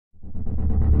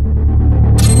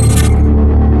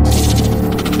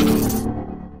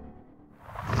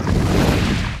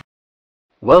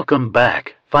Welcome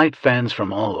back, fight fans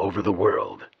from all over the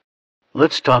world.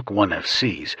 Let's talk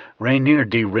 1FC's Reinier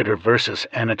de Ridder vs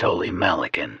Anatoly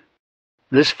Malykhin.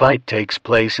 This fight takes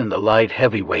place in the light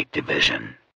heavyweight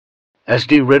division, as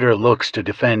de Ridder looks to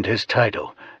defend his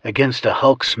title against a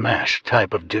Hulk smash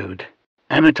type of dude.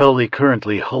 Anatoly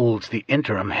currently holds the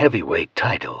interim heavyweight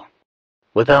title.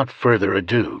 Without further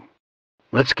ado,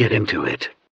 let's get into it.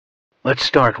 Let's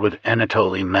start with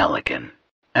Anatoly Malykhin.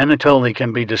 Anatoly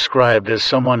can be described as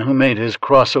someone who made his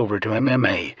crossover to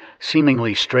MMA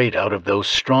seemingly straight out of those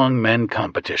strong men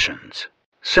competitions,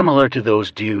 similar to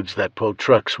those dudes that pull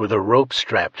trucks with a rope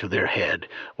strapped to their head,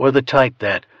 or the type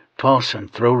that toss and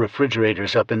throw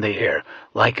refrigerators up in the air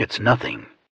like it's nothing.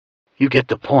 You get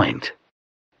the point.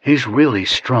 He's really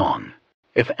strong.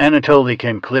 If Anatoly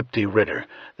can clip de Ridder,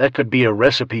 that could be a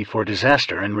recipe for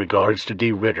disaster in regards to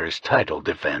de Ridder's title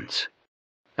defense,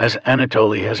 as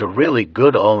Anatoly has a really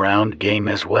good all-round game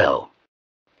as well.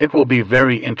 It will be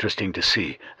very interesting to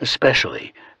see,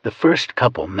 especially the first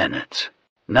couple minutes.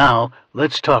 Now,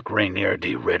 let's talk Reinier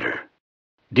de Ridder.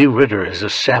 De Ridder is a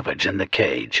savage in the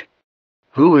cage,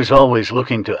 who is always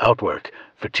looking to outwork,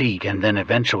 fatigue, and then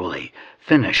eventually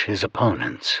finish his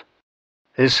opponents.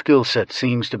 His skill set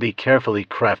seems to be carefully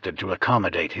crafted to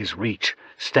accommodate his reach,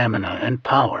 stamina, and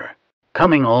power,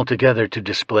 coming all together to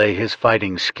display his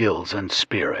fighting skills and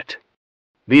spirit.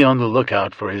 Be on the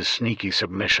lookout for his sneaky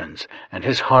submissions and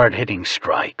his hard-hitting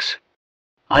strikes.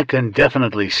 I can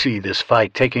definitely see this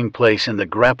fight taking place in the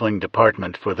grappling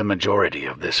department for the majority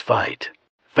of this fight,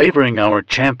 favoring our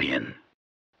champion.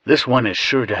 This one is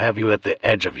sure to have you at the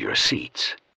edge of your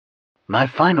seats. My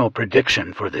final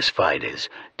prediction for this fight is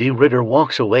de Ridder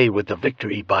walks away with the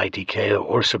victory by TKO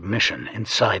or submission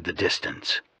inside the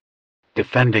distance,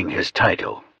 defending his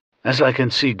title, as I can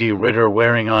see de Ridder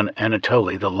wearing on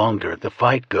Anatoly the longer the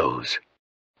fight goes.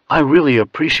 I really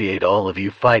appreciate all of you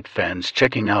fight fans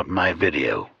checking out my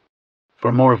video.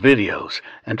 For more videos,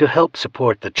 and to help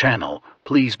support the channel,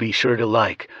 please be sure to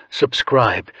like,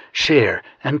 subscribe, share,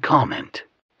 and comment.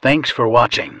 Thanks for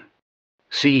watching.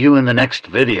 See you in the next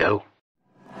video.